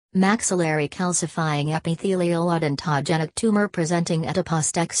Maxillary Calcifying Epithelial Odontogenic Tumor presenting at a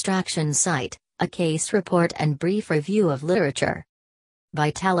Postextraction site, a case report and brief review of literature.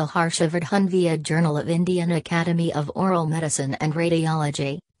 By Talla Harshavardhan via Journal of Indian Academy of Oral Medicine and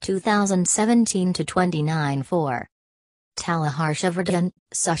Radiology, 2017-29-4. Talla Harshavardhan,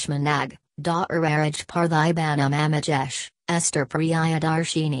 Sushma Naag, Dorairaj Parthiban Umamagesh, Esther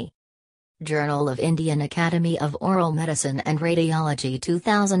Priyadarshini. Journal of Indian Academy of Oral Medicine and Radiology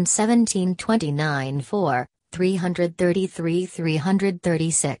 2017-29-4,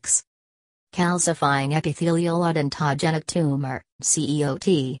 333-336. Calcifying Epithelial Odontogenic Tumor,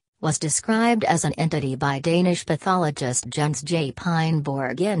 CEOT, was described as an entity by Danish pathologist Jens J.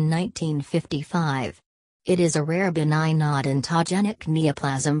 Pindborg in 1955. It is a rare benign odontogenic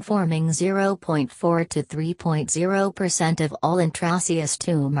neoplasm forming 0.4 to 3.0% of all intraosseous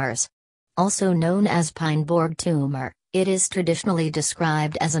tumors. Also known as Pindborg tumor, it is traditionally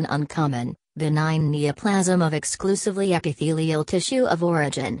described as an uncommon, benign neoplasm of exclusively epithelial tissue of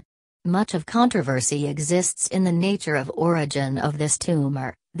origin. Much of controversy exists in the nature of origin of this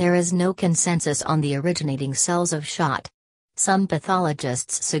tumor. There is no consensus on the originating cells of shot. Some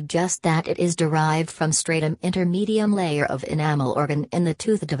pathologists suggest that it is derived from stratum intermedium layer of enamel organ in the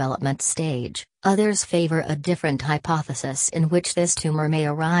tooth development stage. Others favor a different hypothesis in which this tumor may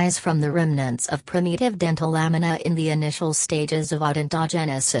arise from the remnants of primitive dental lamina in the initial stages of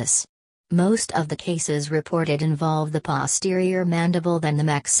odontogenesis. Most of the cases reported involve the posterior mandible than the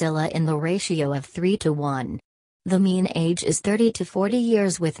maxilla in the ratio of 3:1. The mean age is 30 to 40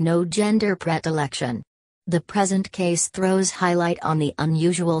 years with no gender predilection. The present case throws highlight on the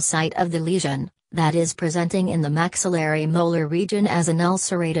unusual site of the lesion, that is presenting in the maxillary molar region as an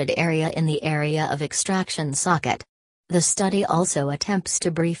ulcerated area in the area of extraction socket. The study also attempts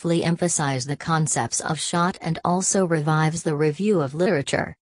to briefly emphasize the concepts of shot and also revives the review of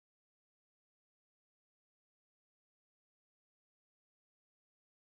literature.